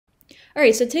All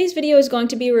right, so today's video is going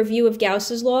to be a review of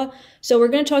Gauss's law. So we're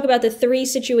going to talk about the three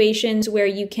situations where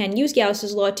you can use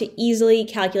Gauss's law to easily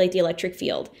calculate the electric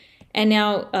field. And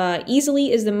now,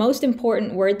 easily is the most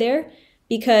important word there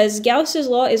because Gauss's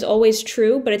law is always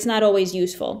true, but it's not always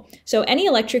useful. So any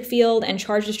electric field and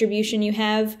charge distribution you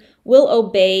have will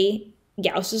obey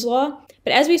Gauss's law.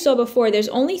 But as we saw before, there's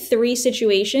only three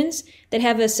situations that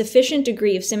have a sufficient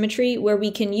degree of symmetry where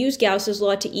we can use Gauss's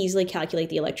law to easily calculate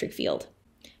the electric field.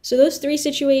 So those three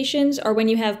situations are when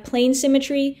you have plane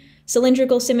symmetry,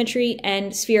 cylindrical symmetry,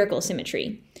 and spherical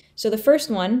symmetry. So the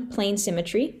first one, plane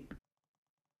symmetry,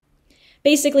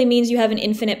 basically means you have an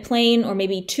infinite plane or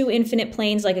maybe two infinite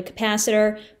planes like a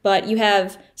capacitor, but you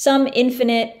have some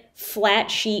infinite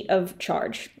flat sheet of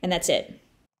charge, and that's it.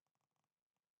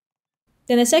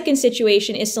 Then the second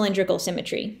situation is cylindrical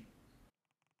symmetry.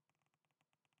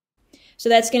 So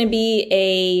that's going to be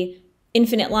a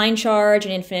infinite line charge,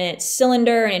 an infinite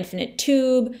cylinder, an infinite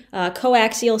tube,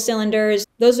 coaxial cylinders.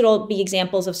 Those would all be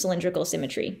examples of cylindrical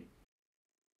symmetry.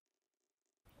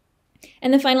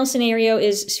 And the final scenario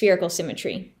is spherical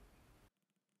symmetry.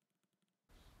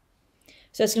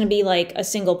 So it's going to be like a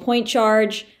single point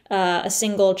charge, a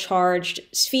single charged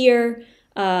sphere,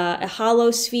 a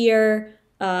hollow sphere,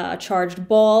 a charged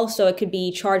ball, so it could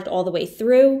be charged all the way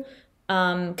through,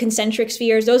 concentric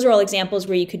spheres. Those are all examples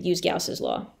where you could use Gauss's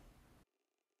law.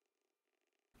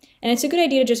 And it's a good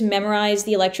idea to just memorize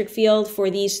the electric field for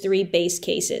these three base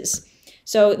cases.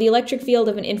 So the electric field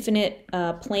of an infinite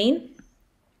plane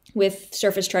with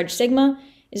surface charge sigma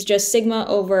is just sigma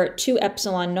over 2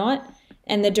 epsilon naught,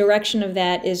 and the direction of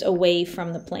that is away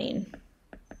from the plane.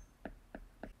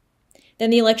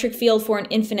 Then the electric field for an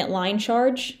infinite line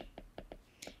charge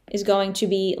is going to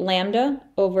be lambda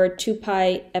over 2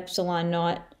 pi epsilon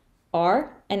naught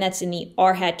r, and that's in the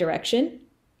r hat direction.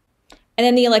 And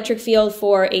then the electric field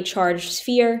for a charged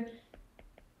sphere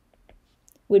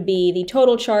would be the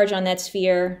total charge on that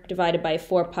sphere divided by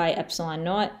 4 pi epsilon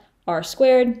naught r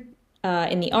squared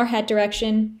in the r hat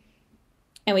direction.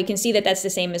 And we can see that that's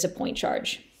the same as a point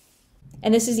charge.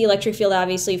 And this is the electric field,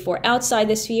 obviously, for outside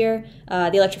the sphere.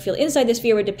 The electric field inside the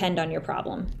sphere would depend on your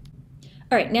problem.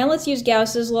 All right, now let's use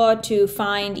Gauss's law to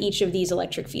find each of these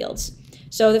electric fields.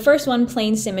 So the first one,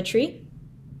 plane symmetry.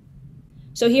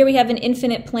 So here we have an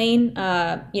infinite plane.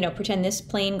 Pretend this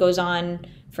plane goes on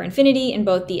for infinity in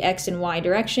both the x and y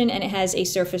direction, and it has a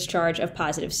surface charge of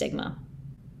positive sigma.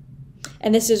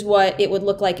 And this is what it would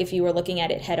look like if you were looking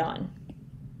at it head on.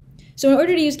 So in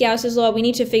order to use Gauss's law, we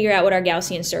need to figure out what our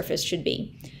Gaussian surface should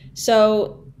be.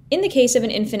 So in the case of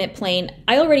an infinite plane,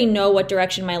 I already know what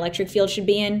direction my electric field should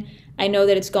be in. I know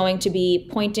that it's going to be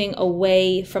pointing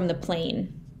away from the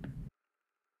plane.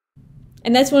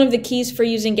 And that's one of the keys for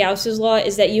using Gauss's law,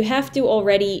 is that you have to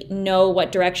already know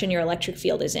what direction your electric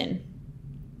field is in.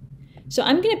 So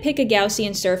I'm going to pick a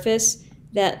Gaussian surface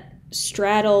that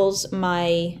straddles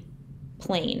my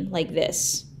plane like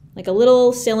this, like a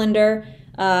little cylinder.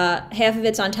 Half of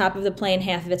it's on top of the plane,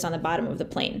 half of it's on the bottom of the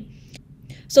plane.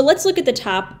 So let's look at the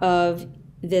top of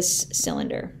this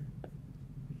cylinder.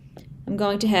 I'm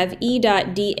going to have E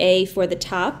dot dA for the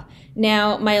top.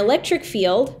 Now, my electric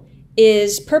field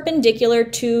is perpendicular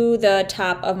to the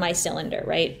top of my cylinder,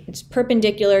 right? It's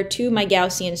perpendicular to my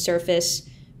Gaussian surface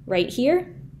right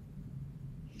here.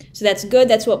 So that's good,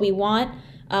 that's what we want.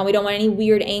 We don't want any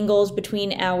weird angles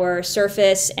between our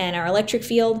surface and our electric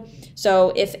field.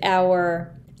 So if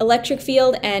our electric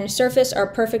field and surface are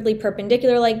perfectly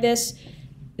perpendicular like this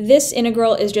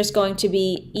integral is just going to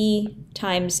be E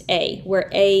times A, where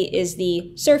A is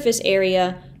the surface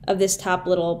area of this top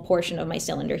little portion of my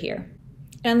cylinder here.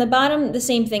 And on the bottom, the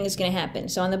same thing is going to happen.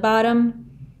 So on the bottom,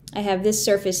 I have this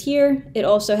surface here. It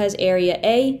also has area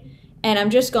A, and I'm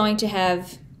just going to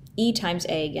have E times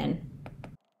A again.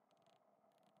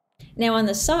 Now on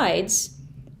the sides,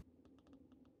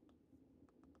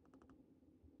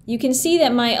 you can see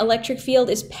that my electric field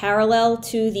is parallel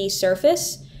to the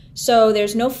surface. So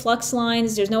there's no flux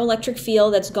lines, there's no electric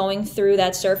field that's going through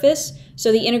that surface.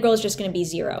 So the integral is just going to be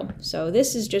 0. So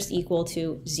this is just equal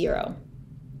to 0.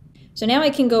 So now I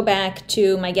can go back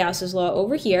to my Gauss's law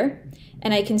over here,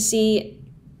 and I can see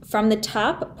from the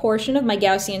top portion of my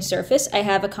Gaussian surface, I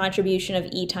have a contribution of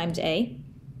E times A.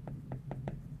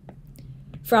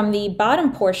 From the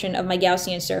bottom portion of my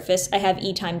Gaussian surface, I have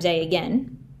E times A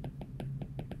again.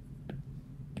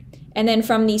 And then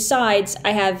from the sides,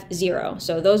 I have 0,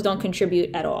 so those don't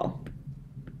contribute at all.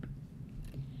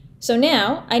 So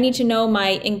now I need to know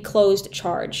my enclosed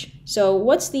charge. So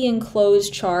what's the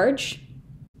enclosed charge?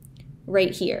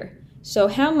 Right here. So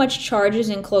how much charge is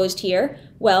enclosed here?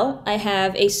 Well, I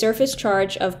have a surface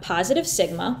charge of positive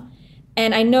sigma,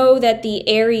 And I know that the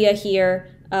area here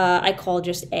I call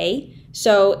just A.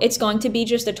 So it's going to be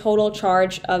just the total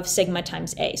charge of sigma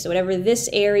times A. So whatever this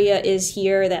area is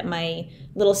here that my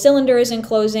little cylinder is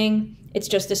enclosing, it's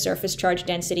just the surface charge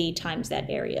density times that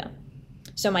area.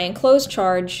 So my enclosed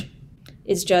charge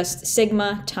is just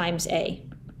sigma times A.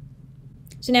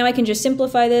 So now I can just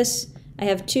simplify this. I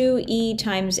have 2E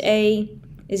times A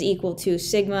is equal to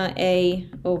sigma A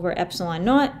over epsilon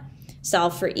naught.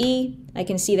 Solve for E. I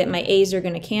can see that my A's are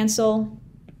going to cancel.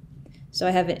 So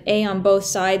I have an A on both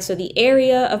sides. So the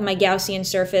area of my Gaussian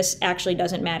surface actually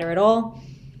doesn't matter at all.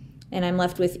 And I'm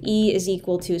left with E is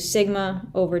equal to sigma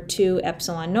over 2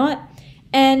 epsilon naught.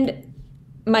 And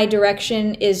my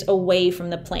direction is away from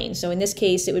the plane. So in this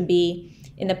case, it would be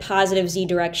in the positive Z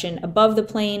direction above the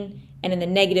plane and in the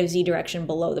negative Z direction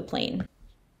below the plane.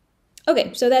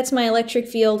 Okay, so that's my electric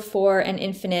field for an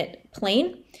infinite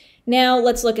plane. Now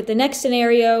let's look at the next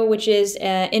scenario, which is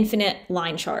an infinite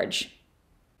line charge.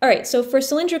 All right, so for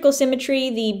cylindrical symmetry,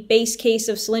 the base case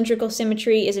of cylindrical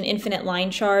symmetry is an infinite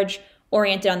line charge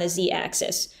oriented on the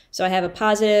z-axis. So I have a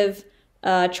positive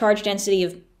charge density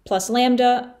of plus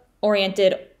lambda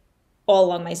oriented all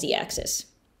along my z-axis.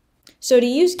 So to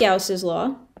use Gauss's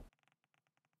law,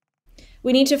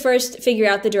 we need to first figure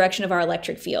out the direction of our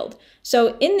electric field.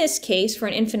 So in this case, for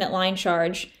an infinite line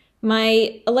charge,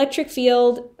 my electric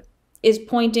field is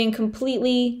pointing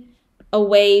completely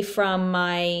away from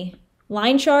my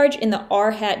line charge in the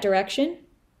r hat direction,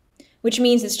 which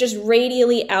means it's just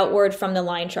radially outward from the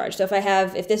line charge. So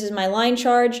if this is my line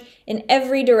charge, in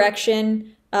every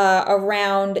direction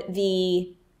around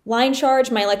the line charge,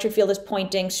 my electric field is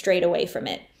pointing straight away from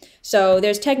it. So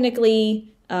there's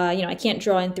technically, I can't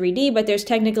draw in 3D, but there's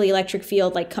technically electric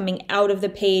field like coming out of the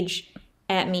page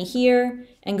at me here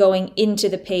and going into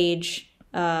the page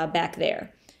back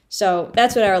there. So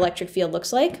that's what our electric field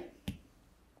looks like.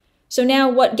 So now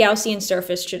what Gaussian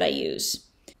surface should I use?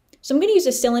 So I'm going to use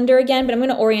a cylinder again, but I'm going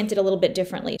to orient it a little bit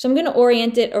differently. So I'm going to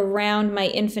orient it around my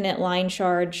infinite line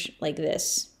charge like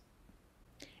this.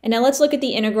 And now let's look at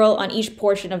the integral on each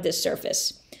portion of this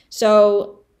surface.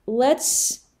 So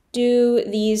let's do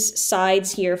these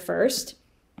sides here first.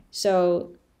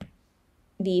 So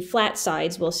the flat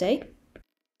sides, we'll say.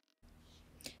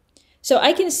 So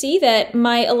I can see that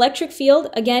my electric field,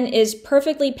 again, is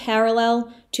perfectly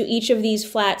parallel to each of these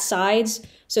flat sides.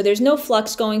 So there's no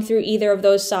flux going through either of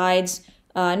those sides,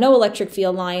 no electric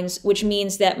field lines, which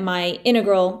means that my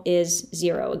integral is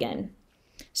 0 again.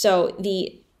 So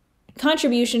the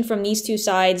contribution from these two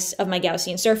sides of my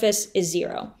Gaussian surface is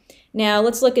 0. Now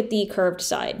let's look at the curved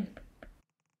side.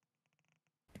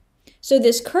 So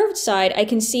this curved side I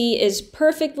can see is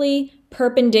perfectly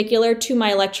perpendicular to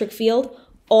my electric field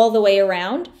all the way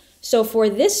around. So for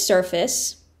this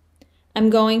surface, I'm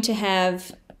going to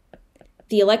have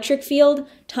the electric field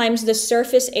times the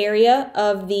surface area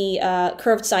of the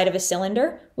curved side of a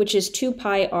cylinder, which is 2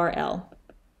 pi RL.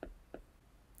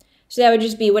 So that would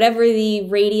just be whatever the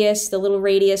radius, the little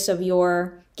radius of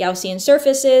your Gaussian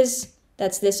surface is,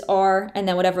 that's this R, and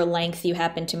then whatever length you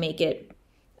happen to make it,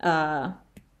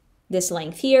 this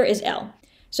length here is L.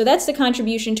 So that's the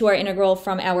contribution to our integral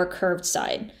from our curved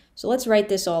side. So let's write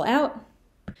this all out.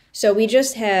 So we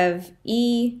just have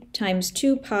E times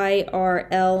 2 pi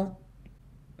RL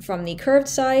from the curved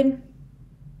side,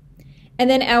 and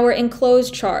then our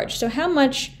enclosed charge. So how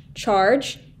much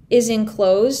charge is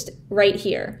enclosed right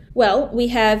here? Well, we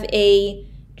have a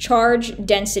charge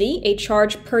density, a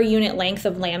charge per unit length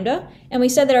of lambda, and we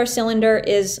said that our cylinder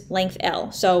is length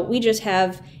L. So we just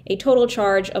have a total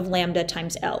charge of lambda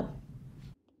times L.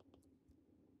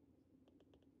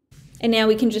 And now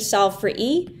we can just solve for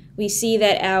E. We see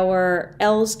that our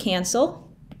L's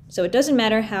cancel, so it doesn't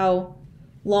matter how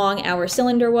long our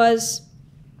cylinder was.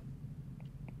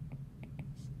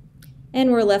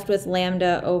 And we're left with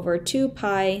lambda over 2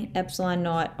 pi epsilon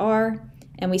naught r,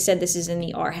 and we said this is in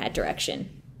the r hat direction.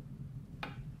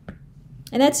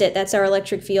 And that's it. That's our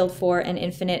electric field for an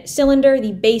infinite cylinder,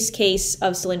 the base case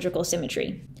of cylindrical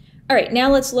symmetry. All right,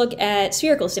 now let's look at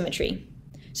spherical symmetry.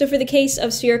 So for the case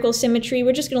of spherical symmetry,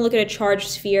 we're just going to look at a charged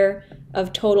sphere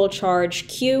of total charge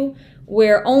Q.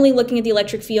 We're only looking at the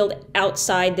electric field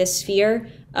outside this sphere.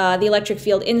 The electric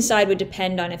field inside would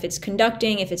depend on if it's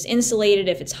conducting, if it's insulated,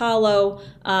 if it's hollow,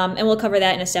 and we'll cover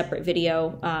that in a separate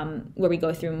video where we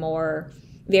go through more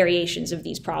variations of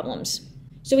these problems.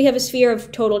 So we have a sphere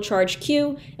of total charge Q,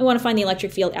 and we want to find the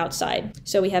electric field outside.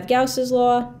 So we have Gauss's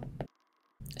law.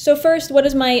 So first, what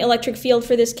does my electric field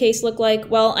for this case look like?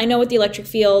 Well, I know what the electric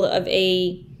field of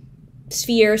a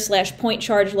sphere / point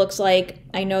charge looks like.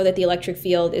 I know that the electric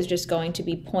field is just going to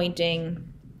be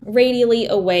pointing radially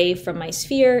away from my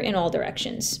sphere in all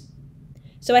directions.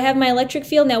 So I have my electric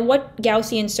field. Now what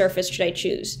Gaussian surface should I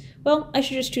choose? Well, I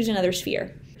should just choose another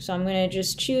sphere. So I'm going to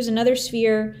just choose another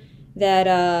sphere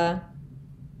that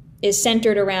is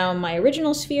centered around my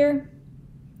original sphere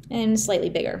and slightly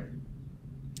bigger.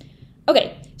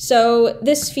 Okay, so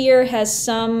this sphere has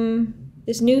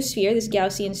this new sphere, this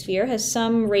Gaussian sphere, has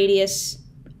some radius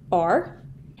r.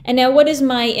 And now what is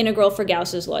my integral for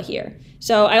Gauss's law here?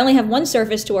 So I only have one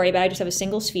surface to worry about. I just have a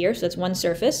single sphere, so that's one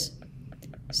surface.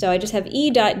 So I just have E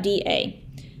dot dA.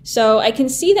 So I can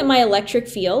see that my electric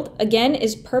field, again,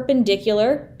 is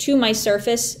perpendicular to my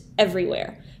surface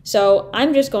everywhere. So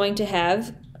I'm just going to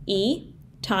have E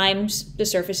times the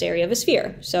surface area of a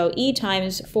sphere. So E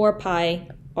times 4 pi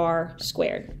r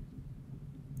squared.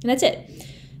 And that's it.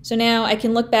 So now I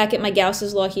can look back at my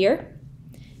Gauss's law here,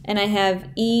 and I have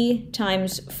E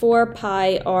times 4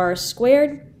 pi r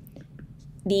squared.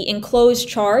 The enclosed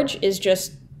charge is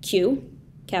just Q,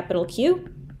 capital Q.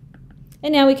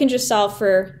 And now we can just solve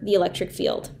for the electric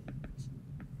field.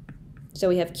 So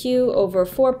we have Q over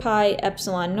 4 pi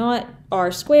epsilon naught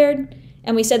r squared,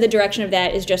 and we said the direction of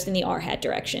that is just in the r hat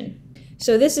direction.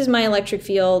 So this is my electric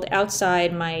field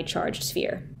outside my charged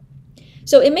sphere.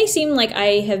 So it may seem like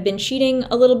I have been cheating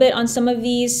a little bit on some of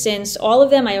these, since all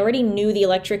of them I already knew the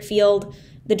electric field,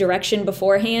 the direction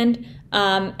beforehand,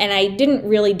 and I didn't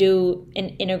really do an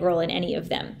integral in any of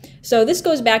them. So this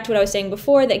goes back to what I was saying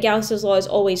before, that Gauss's law is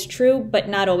always true, but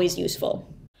not always useful.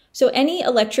 So any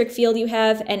electric field you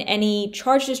have and any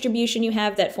charge distribution you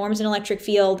have that forms an electric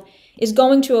field is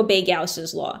going to obey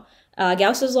Gauss's law.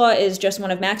 Gauss's law is just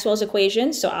one of Maxwell's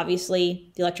equations, so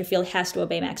obviously the electric field has to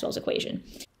obey Maxwell's equation.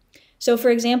 So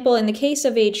for example, in the case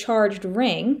of a charged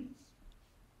ring,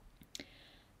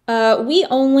 when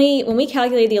we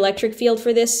calculated the electric field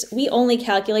for this, we only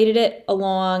calculated it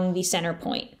along the center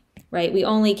point, right? We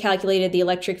only calculated the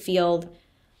electric field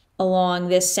along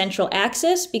this central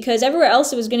axis, because everywhere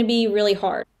else it was going to be really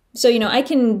hard. So, I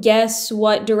can guess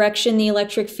what direction the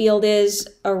electric field is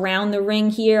around the ring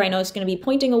here. I know it's going to be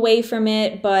pointing away from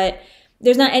it, but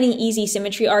there's not any easy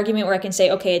symmetry argument where I can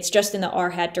say, okay, it's just in the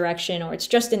r hat direction or it's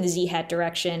just in the z hat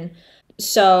direction.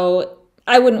 So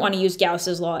I wouldn't want to use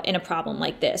Gauss's law in a problem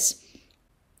like this.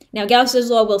 Now, Gauss's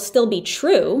law will still be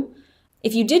true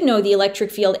if you did know the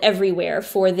electric field everywhere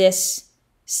for this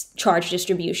charge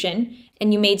distribution,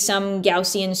 and you made some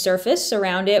Gaussian surface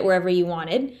around it wherever you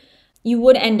wanted. You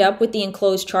would end up with the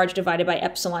enclosed charge divided by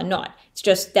epsilon naught. It's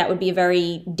just that would be a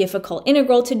very difficult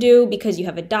integral to do because you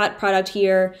have a dot product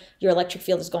here. Your electric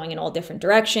field is going in all different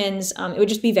directions. It would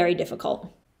just be very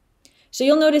difficult. So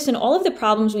you'll notice in all of the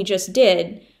problems we just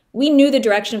did, we knew the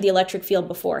direction of the electric field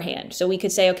beforehand. So we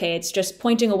could say, okay, it's just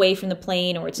pointing away from the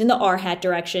plane, or it's in the r hat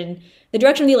direction. The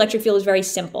direction of the electric field is very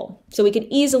simple. So we could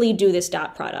easily do this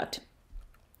dot product.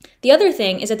 The other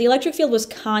thing is that the electric field was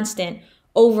constant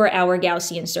over our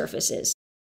Gaussian surfaces.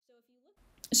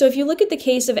 So if you look at the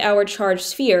case of our charged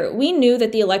sphere, we knew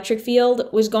that the electric field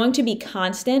was going to be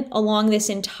constant along this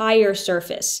entire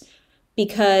surface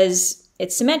because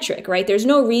it's symmetric, right? There's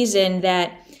no reason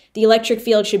that the electric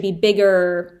field should be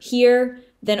bigger here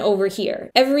than over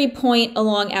here. Every point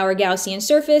along our Gaussian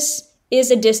surface is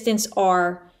a distance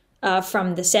r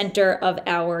from the center of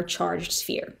our charged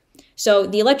sphere. So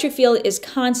the electric field is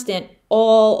constant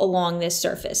all along this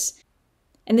surface.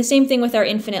 And the same thing with our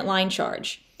infinite line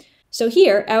charge. So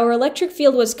here, our electric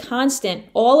field was constant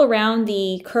all around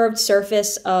the curved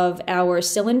surface of our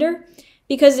cylinder,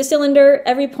 because the cylinder,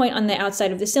 every point on the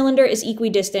outside of the cylinder is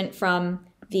equidistant from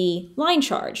the line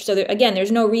charge. So again,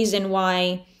 there's no reason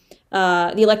why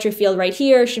the electric field right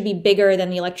here should be bigger than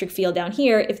the electric field down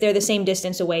here if they're the same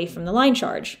distance away from the line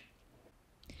charge.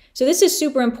 So this is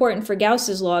super important for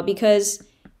Gauss's law, because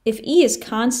if E is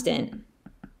constant,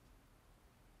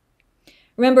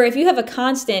 remember, if you have a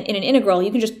constant in an integral,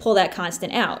 you can just pull that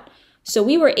constant out. So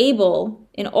we were able,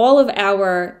 in all of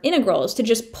our integrals, to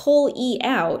just pull E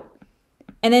out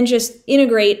and then just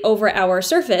integrate over our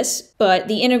surface, but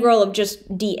the integral of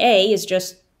just dA is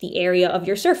just the area of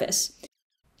your surface.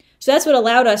 So that's what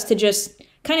allowed us to just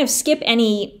kind of skip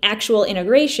any actual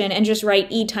integration and just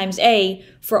write E times A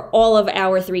for all of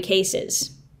our three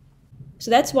cases. So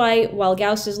that's why, while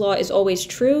Gauss's law is always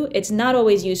true, it's not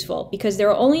always useful, because there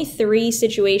are only 3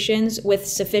 situations with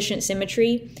sufficient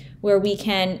symmetry where we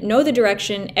can know the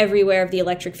direction everywhere of the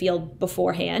electric field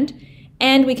beforehand,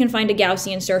 and we can find a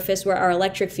Gaussian surface where our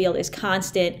electric field is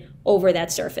constant over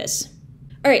that surface.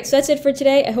 All right, so that's it for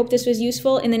today. I hope this was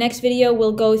useful. In the next video,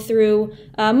 we'll go through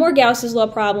more Gauss's law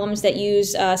problems that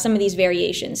use some of these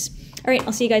variations. All right,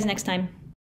 I'll see you guys next time.